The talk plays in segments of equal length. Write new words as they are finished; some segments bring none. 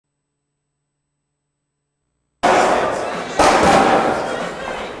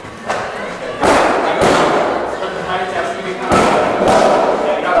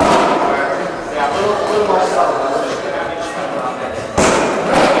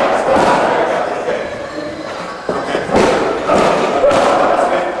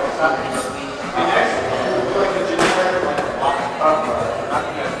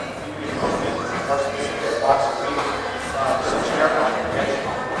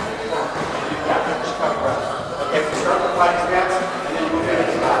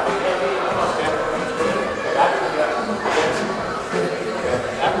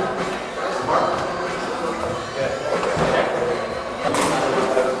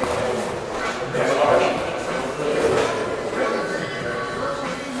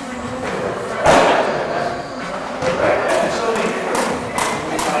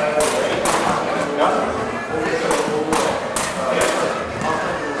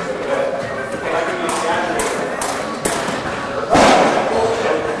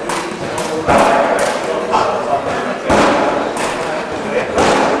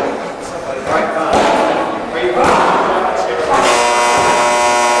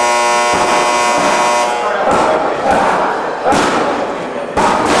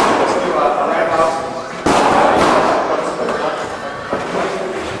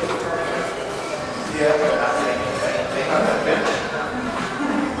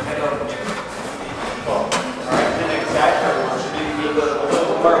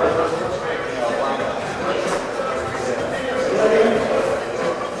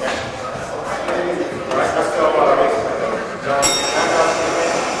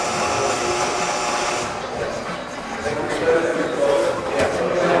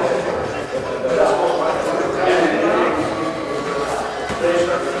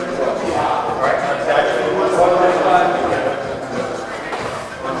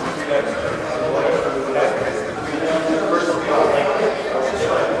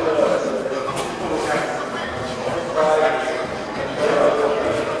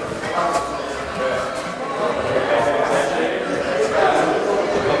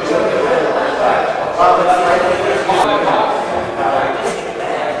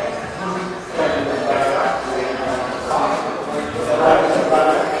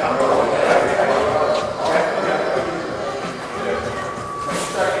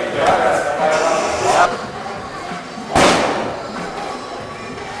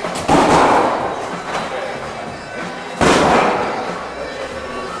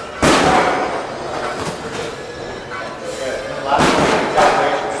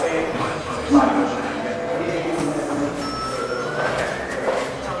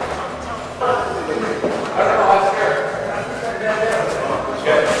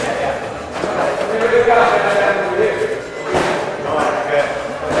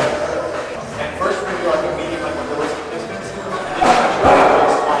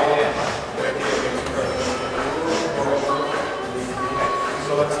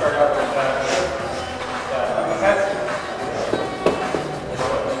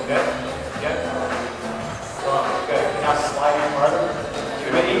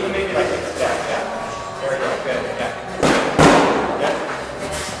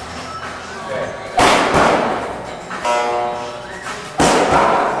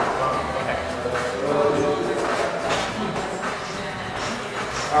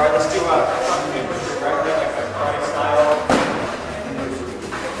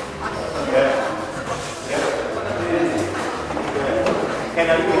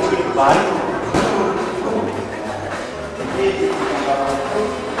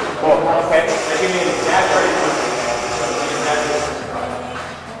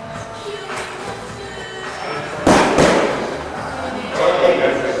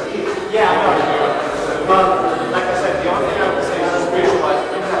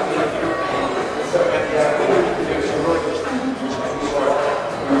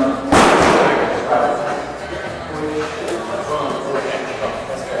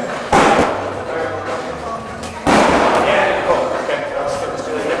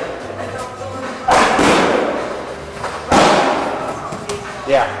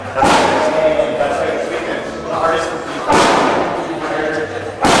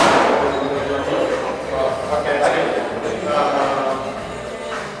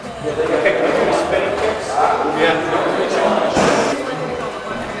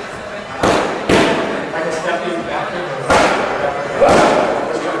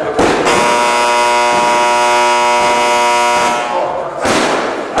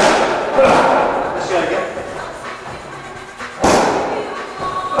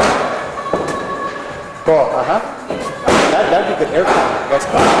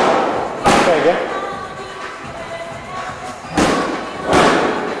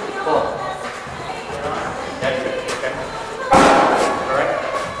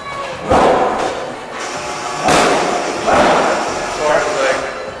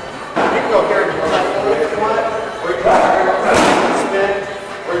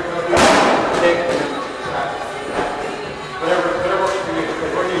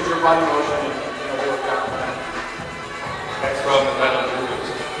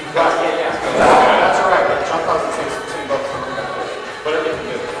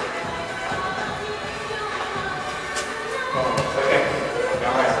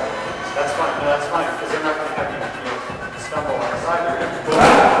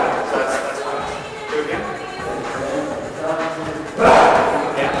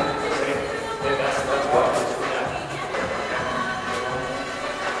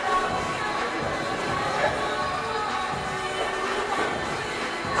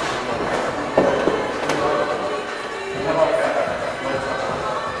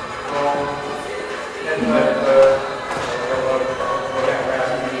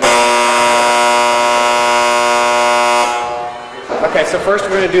Okay, so first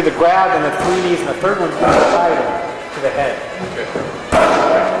we're going to do the grab and the 3 knees, and the third one's going to tie them to the head.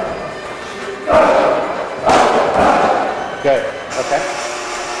 Good. Okay.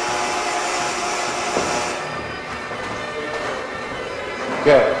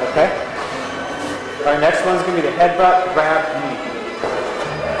 Good. Okay. Our next one's going to be the headbutt, grab, knee.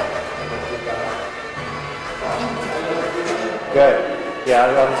 Good. Yeah,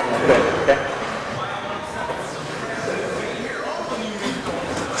 that was good. Okay.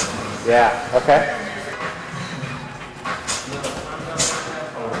 Yeah, okay.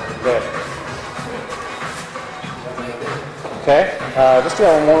 Good. Okay, let's do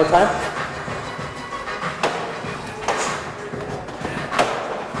that one more time.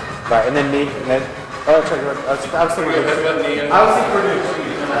 Right, and then knee, and then. Oh, that's right. I was thinking. I was thinking we're doing two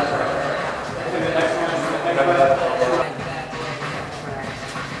knees. That's right. And the next one is the headbutt.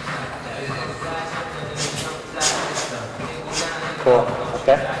 Cool.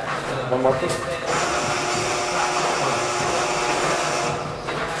 Okay. One more, please.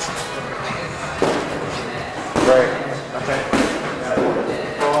 Great. Okay.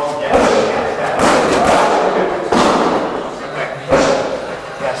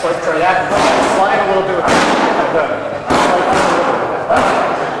 Yeah, so let's try that. Slide a little bit with that.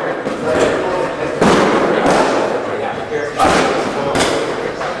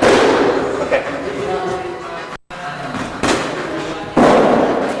 Okay.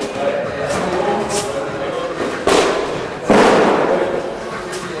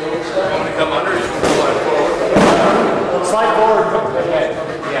 Come under, you can slide forward. Slide forward, hook the head.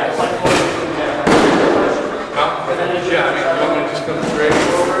 Yeah, slide forward. Huh? Yeah, I mean, you want me to just come straight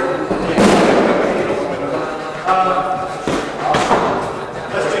over?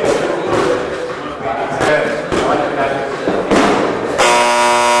 Let's take a look. Good. I like that.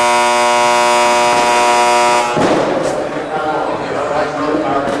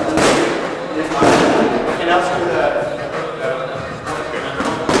 And else for the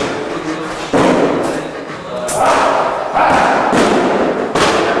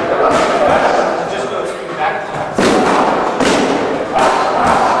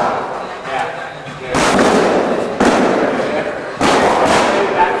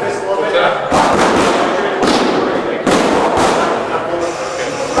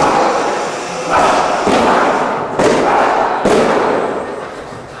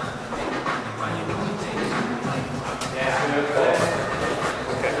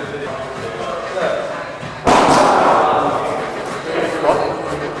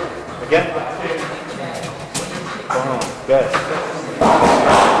again. Boom. Good.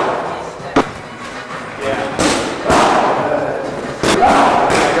 Yeah.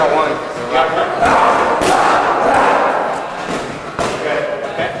 I got one. You got one? Good.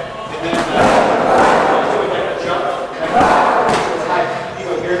 Okay. And then doing like a jump. You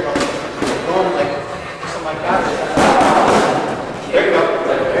go here. Boom. Like something like that. There you go.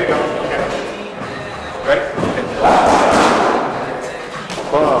 There you go. Okay. Ready?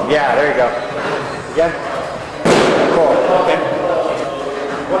 Boom. Yeah, there you go. Again. Cool. Okay.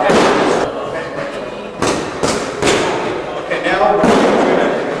 Okay, now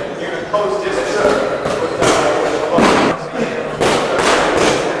you're gonna close distance with okay.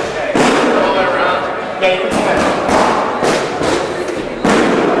 Roll that around. Yeah, you can see that.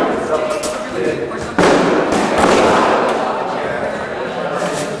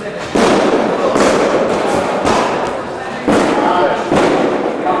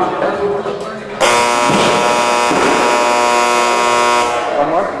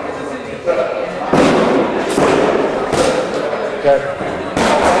 Good.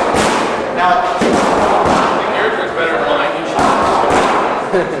 Now, Yours was better than mine. You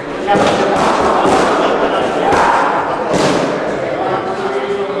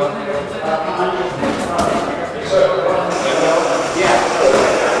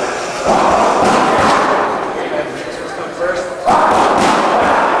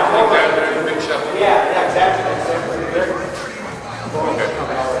yeah, exactly.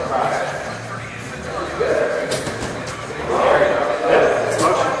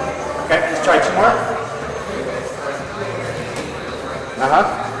 Okay, let's try two more.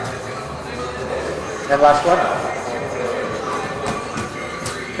 And last one.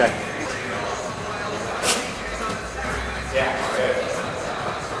 Okay. Yeah, good.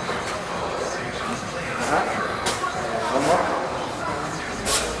 One more.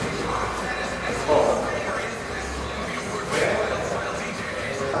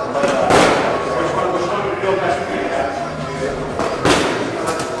 Which one would feel best for you?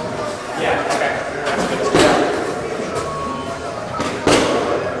 Yeah, okay. That's good.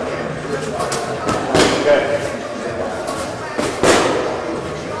 Good.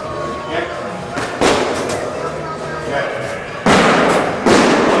 Yeah. Good.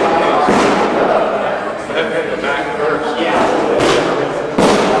 hit the back first. Yeah.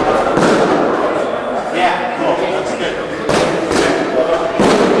 Yeah, cool. That's good.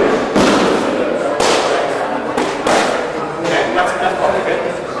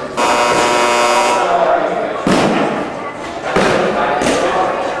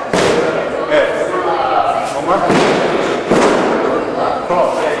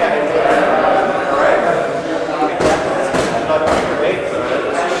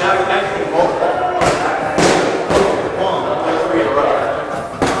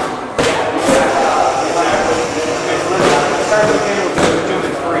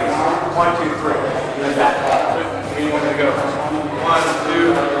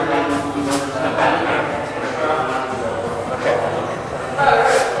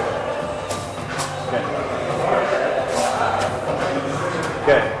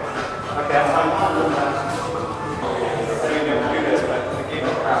 Good. Okay, that's fine. I didn't know do this, but the game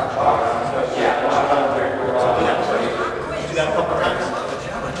is crouch. So yeah, do that a couple times.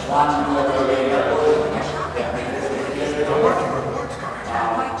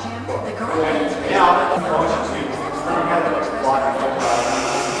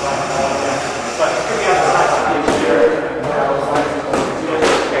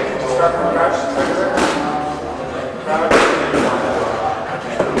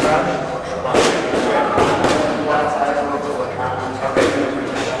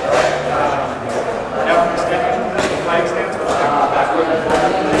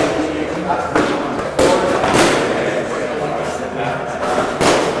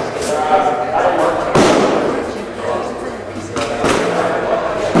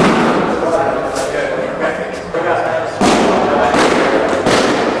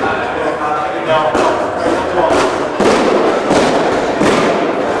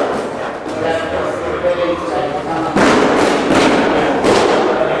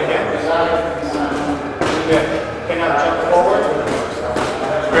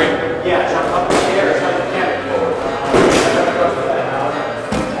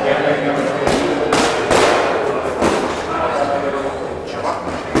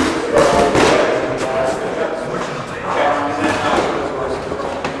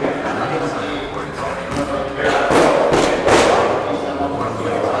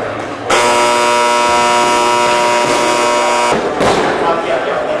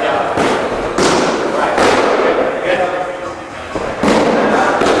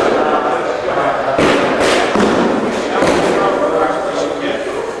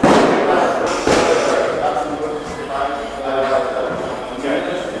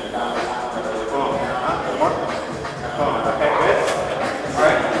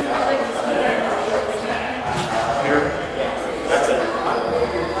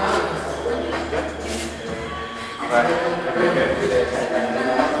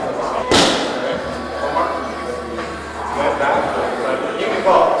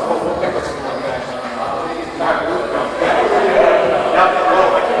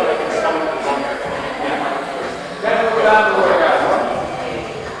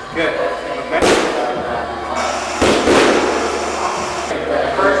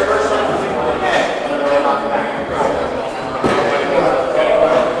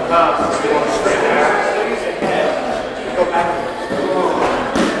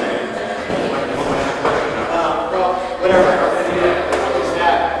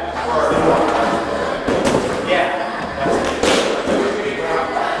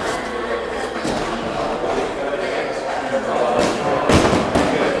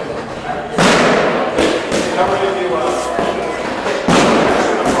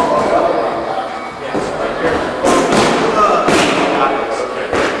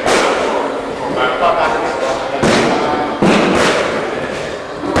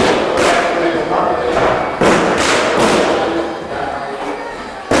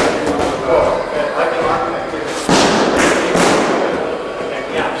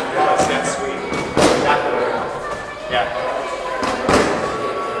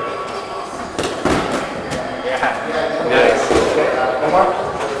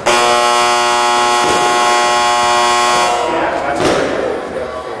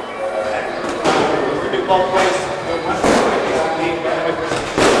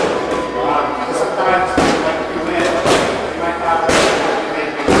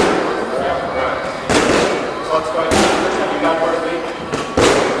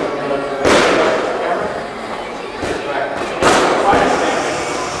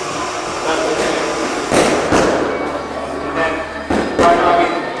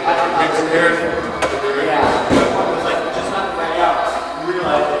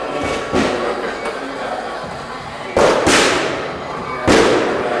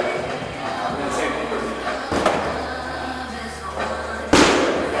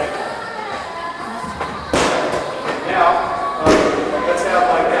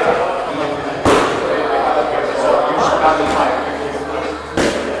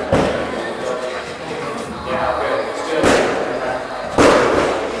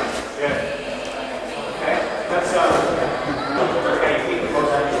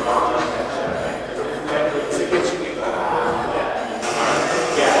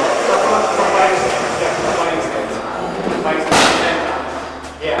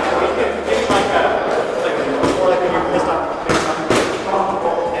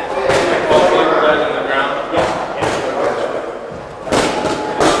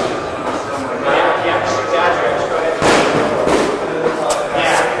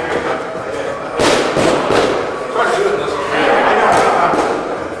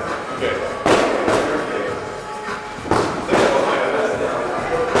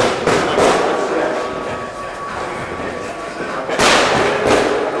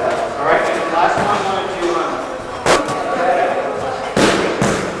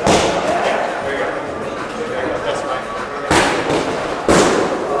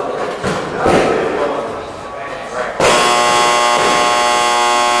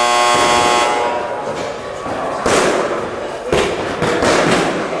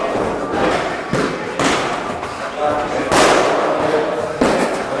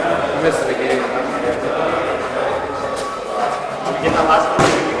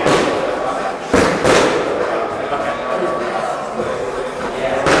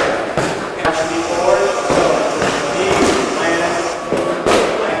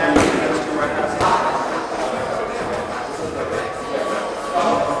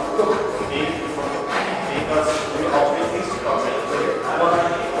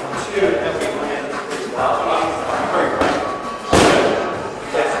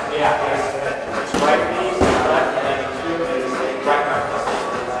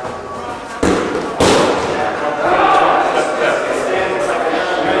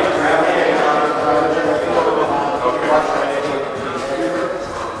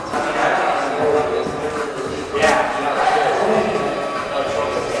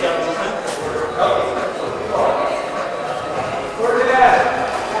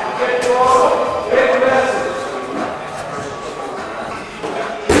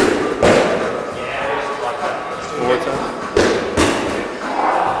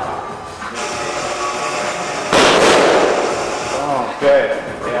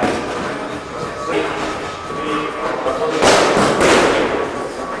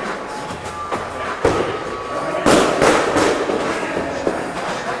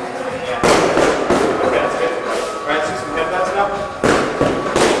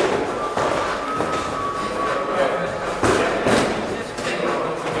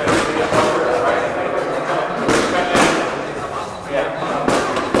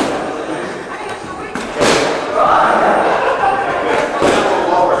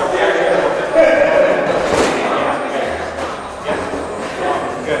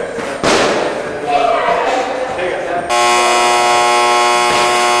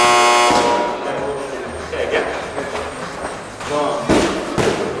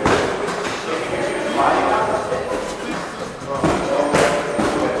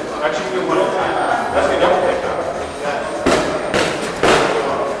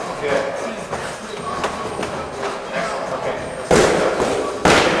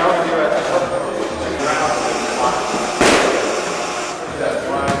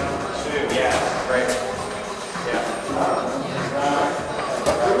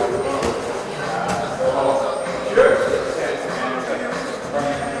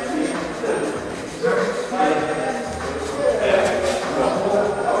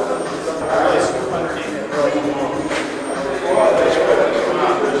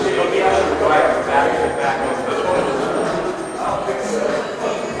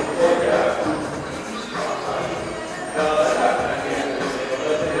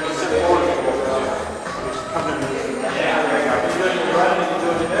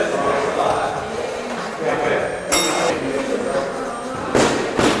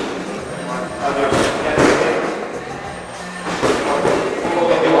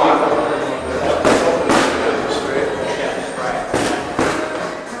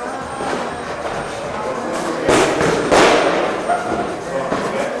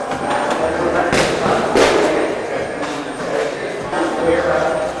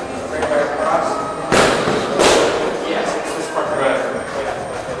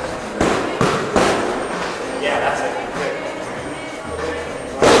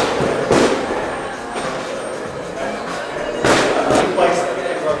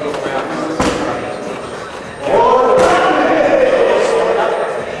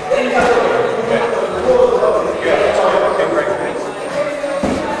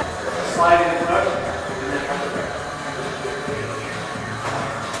 slide in approach, and then come back.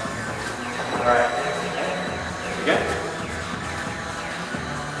 All right. Again.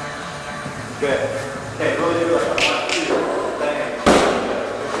 Good. Okay, really do like a 1, 2 thing.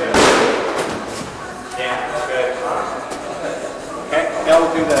 Good. Yeah, good. Okay, now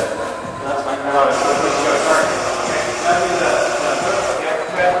we'll do the. That's fine. No, let's go. Sorry. Okay, now do the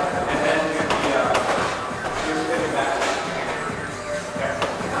uppercut, and then do the spinning back. Okay.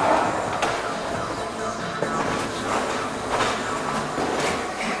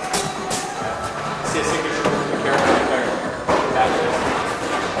 See a signature move. Be careful right there. Back there.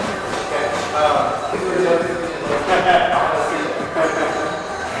 Okay.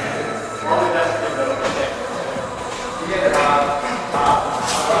 Only that's good though. Okay. Yeah. Come on.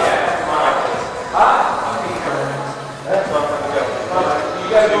 That's what I'm going to go. You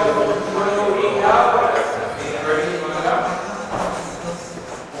guys go eat out. Ready? You want to go?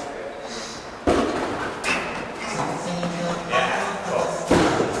 Yeah. Cool.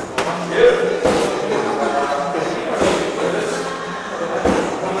 Dude.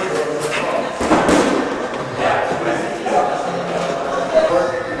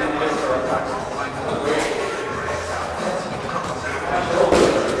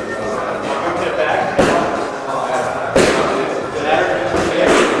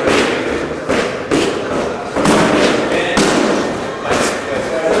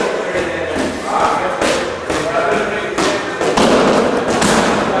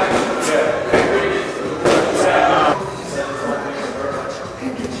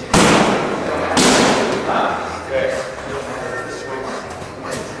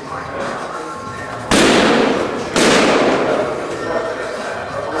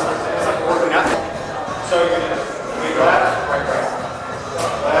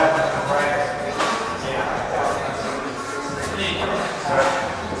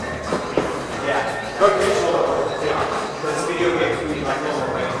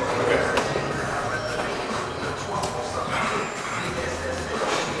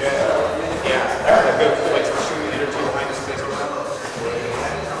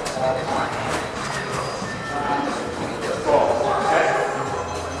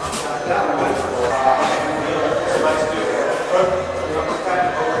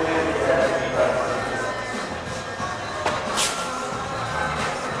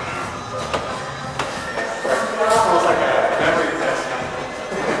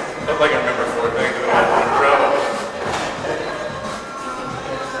 Like I remember 4 things and I was in trouble.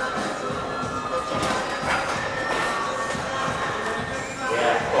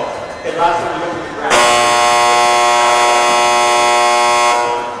 Yeah, cool. Okay, last one, move to the ground.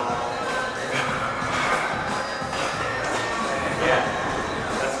 Yeah,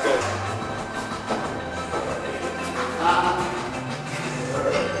 that's good.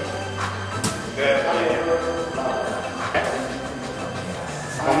 Good. Okay.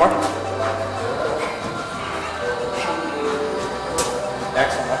 One more.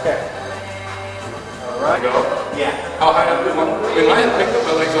 Excellent. Okay. All right. Go. Yeah. How high up do you want? I mean, I picked up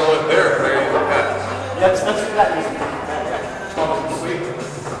my legs all the way there. Where you look at? That's that easy. Yeah. Sweet.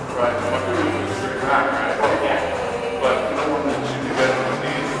 Right. My food is straight back, right? Yeah. But no one should do that on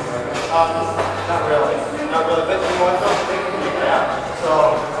these. Not really. Not really. But you know what though? They can figure it out. So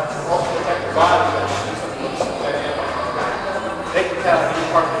also protect your body. But do something looks dynamic. They can tell any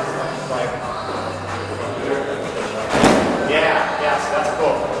part of this thing. Like. Yeah. Yes. That's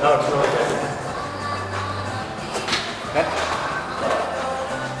cool. No, it's really good. Okay.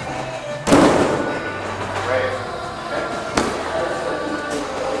 Great. Okay.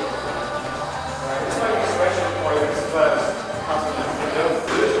 Alright, this might be stretching for you, but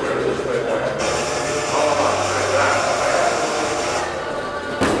This way or this way?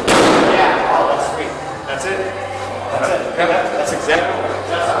 yeah, oh, that's sweet. That's it. That's it. That's exactly.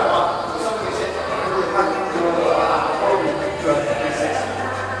 That's what I want. Somebody's hit.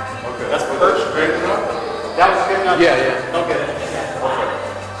 Okay. That's perch. Straight enough? That was good enough. Yeah, yeah. Don't get it. Yeah.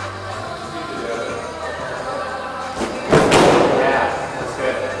 Yeah, that's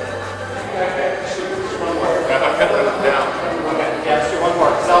good. Okay, shoot one more. I kept it down. Okay, yeah, let's do one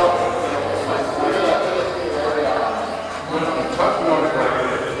more. So,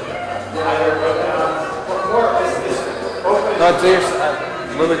 No, it's your side.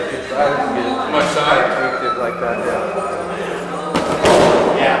 Limit your side and get it. My side. Make it like that, yeah.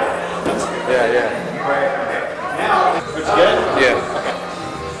 yeah, that's good. Yeah, yeah. Right, okay. Now, it's good? Yeah. Okay.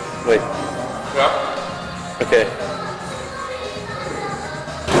 Wait. Yeah. Okay.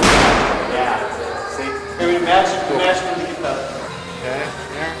 Yeah. See? Can we imagine when you get the... Okay.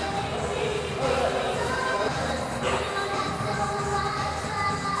 Yeah.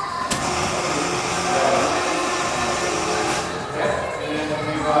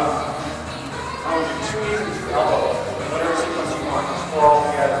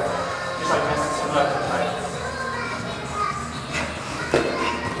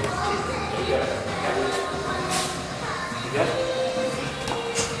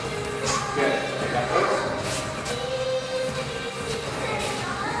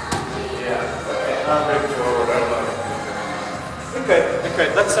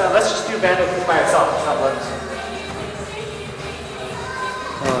 let's just do Vandal by itself. It's not letting us.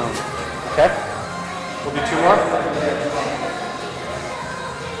 Okay. We'll do 2 more.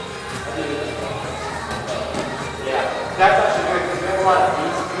 Yeah, that's actually good because we have a lot of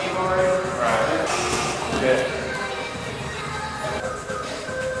beats in the game already. Right. Good.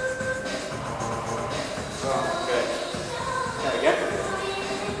 Oh, good. Try again.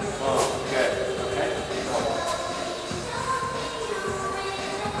 Oh, good. Okay.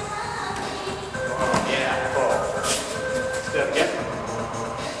 Oh, yeah. Cool. Let's do it again.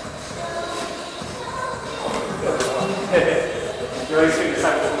 You already see the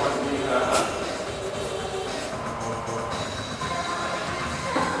second one.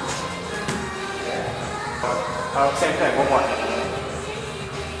 Same thing, one more.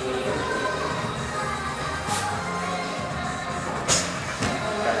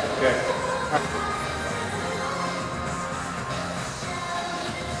 Okay, good.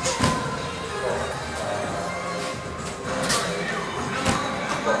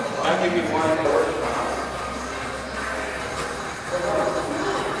 I'm thinking one.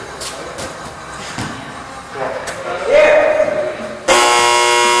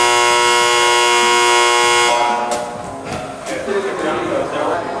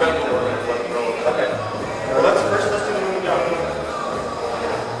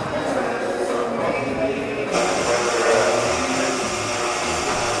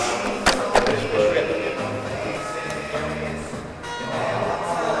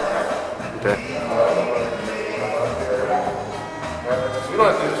 Okay. We don't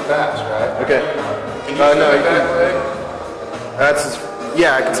have to do this fast, right? Okay. No, you can. That's,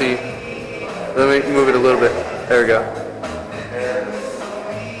 yeah, I can see. Let me move it a little bit. There we go.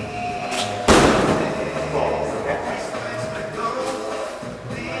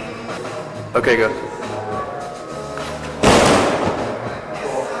 Okay, go.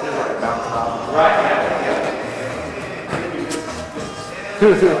 Right, yeah.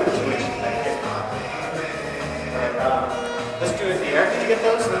 Let's do it in the air. Can you get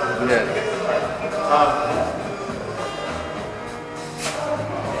those? Yeah.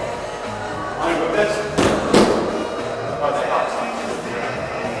 I'm going to move this. Oh, that helps.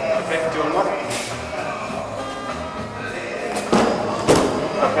 Okay, do one more.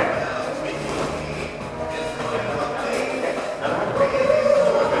 Okay.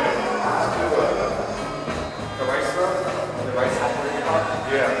 The rice throw? The rice half of your car?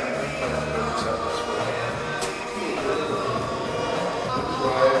 Yeah.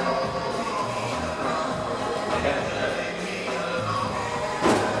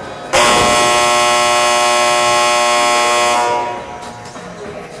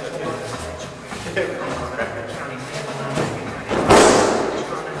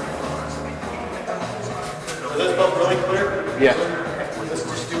 Are those both really clear? Yeah. Let's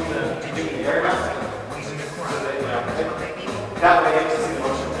just do the air now. That way you can see the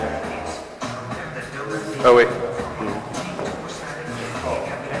motion there. Oh, wait.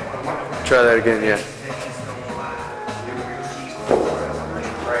 Try that again, yeah.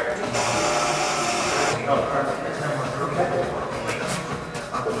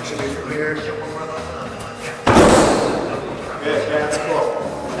 Good, yeah, that's cool.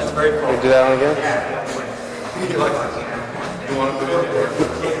 That's very cool. Can you do that one again? You want to do it?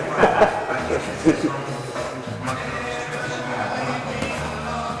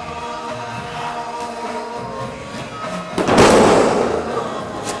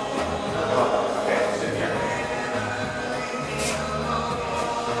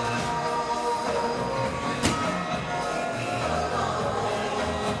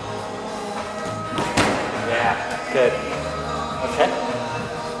 Yeah, good. Okay.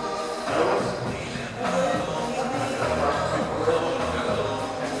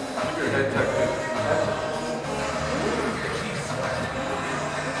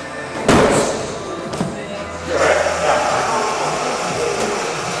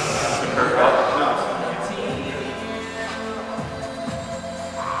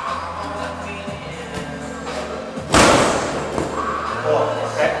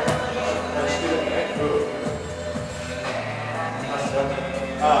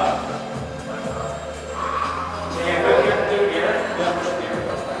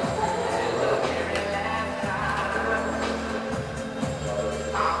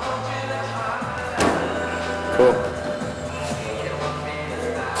 Cool.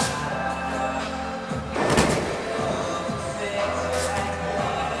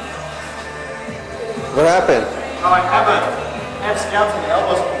 What happened? Oh, I have scouts in the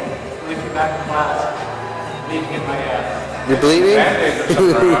elbows when we came back to class. I need to get my, You're bleeding? Band-Aids or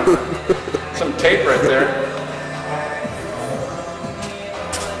something around. Some tape right there.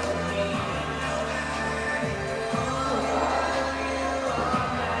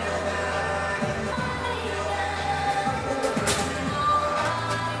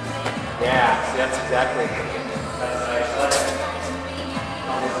 exactly. That's nice.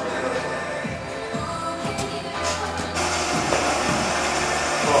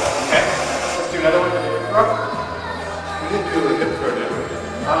 Cool. Okay. Let's do another one. We didn't do the hip throw, did we?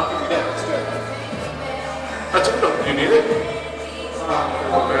 I don't think we did. Let's do it. That's it. Do you need it?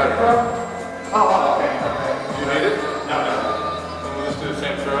 Oh, okay. Do you need it? No. Then we'll just do the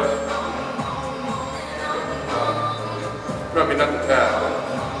same throws. No, I mean not the tap.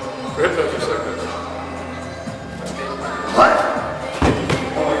 For hip throws, just like this. What?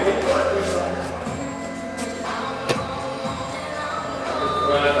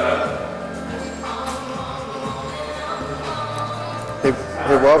 Hey,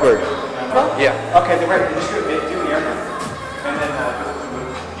 Wahlberg. Yeah. Okay, then we're just do an air now. And then,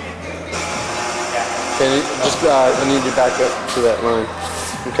 yeah. Can you just, I need you back up to that line.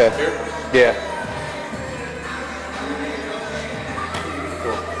 Okay. Here? Yeah.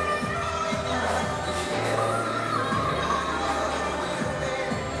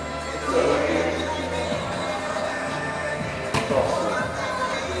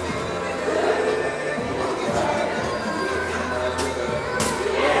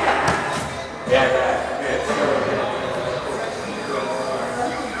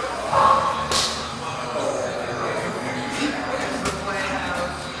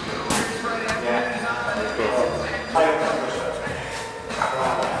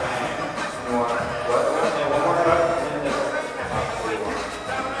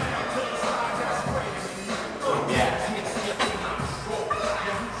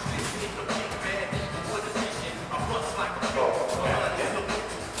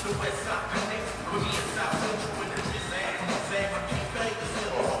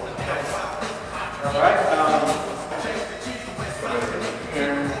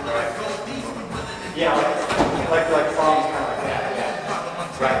 Yeah, like farms, kind of like that,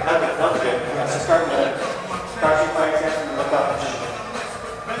 yeah. Right, that was good. Yeah, so start your fire example and look up.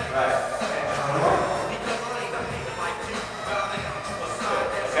 Right.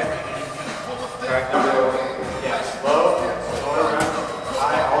 Okay. Alright, number, yeah, slow around,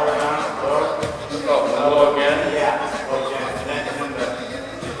 high, all around, low. Low again. Yeah, low again. And then the,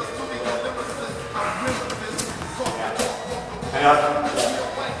 yeah. And up.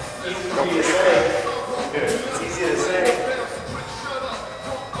 Easy for you to say. It's easy to say.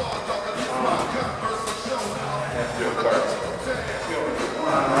 Do cards.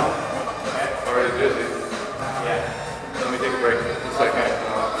 Already busy. Yeah. Let me take a break. It's like,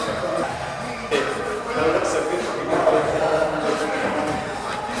 That looks so good for people.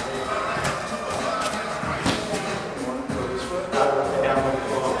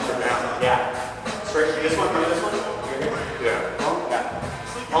 Yeah. Straight for this one, for this one? yeah.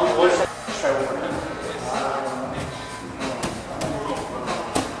 Yeah. Only one second. Let's try one more time.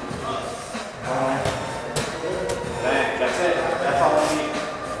 Bang. That's it. That's all we need.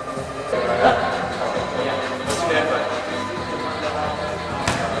 Yeah. Let's get it.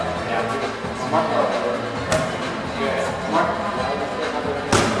 Yeah. One more. Good. One more.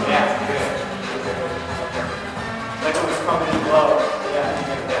 Yeah. Good. Like when it's coming in low. Yeah. You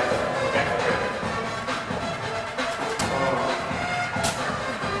get that. Okay.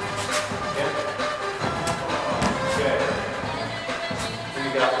 Good. Good. Then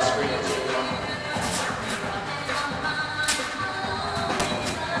you get off the screen and see it.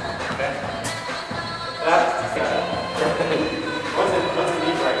 Okay. What's the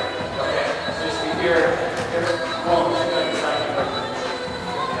need right? Okay. So just be here. Well, just like the side. You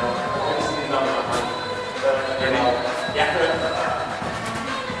know, just see the number on mine. Yeah.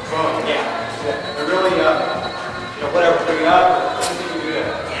 Boom. Yeah. They're really, you know, whatever. Bring it up. Anything you do that.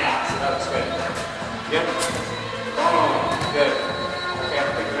 Yeah. So that's good. Yep. Boom. Good. Okay. I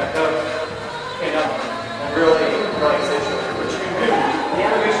think we got those. Okay, now, really essential. What you can do, the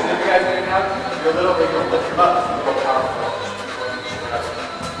animation that you guys are going to have, you're literally going to lift them up. It's more powerful.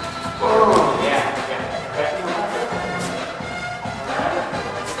 Boom. Yeah. Yeah. Okay.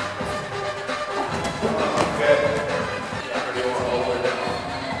 Good. Yeah. Or do you want all the way down?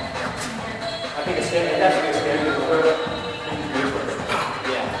 I think it has to be a standard order.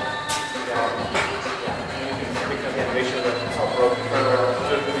 Yeah. Yeah. And you can pick up the animation that it's all broken. Right, or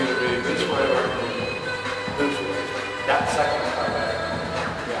does it need to be this way or this way? That second part better.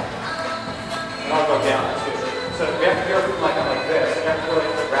 Yeah. And I'll go down too. So we have to go like this. You have to really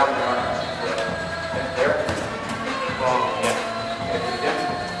grab the arms. And there. Boom. Yeah. Okay. Yeah.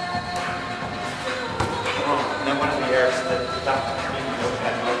 Boom. And then one in the air so that the top can go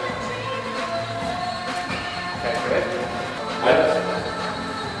that mode. Okay, good.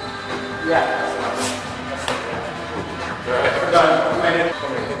 Yeah. All right. We're done. I'm going to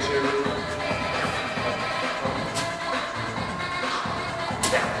hit you.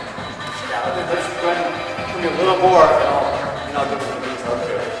 me a little more, and I'll go for the knees.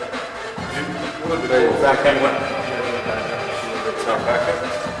 Okay. Back end one. Back end.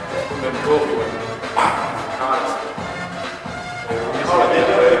 And then go for it.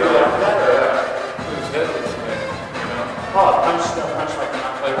 Punch like that.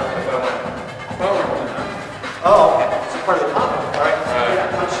 Oh, okay. It's part of the combo. All right. Yeah,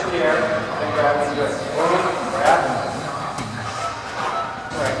 punch in the air, then grab and do it. Grab.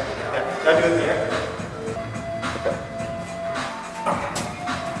 All right. Yeah, gotta do it in the air. Okay.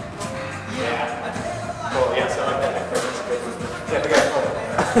 Yeah. Cool. Yeah, so like that. That's good. Yeah, we got it.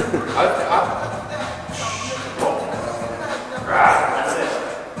 Cool. That's it.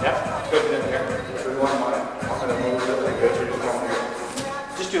 Yep. Good in the air.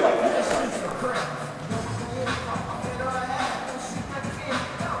 Just do like that. That's fine.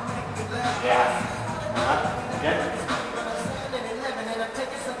 Yeah. Again.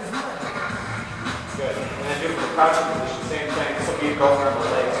 Good. And then do the crouching position, same thing. So keep going around the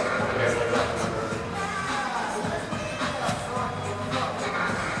legs.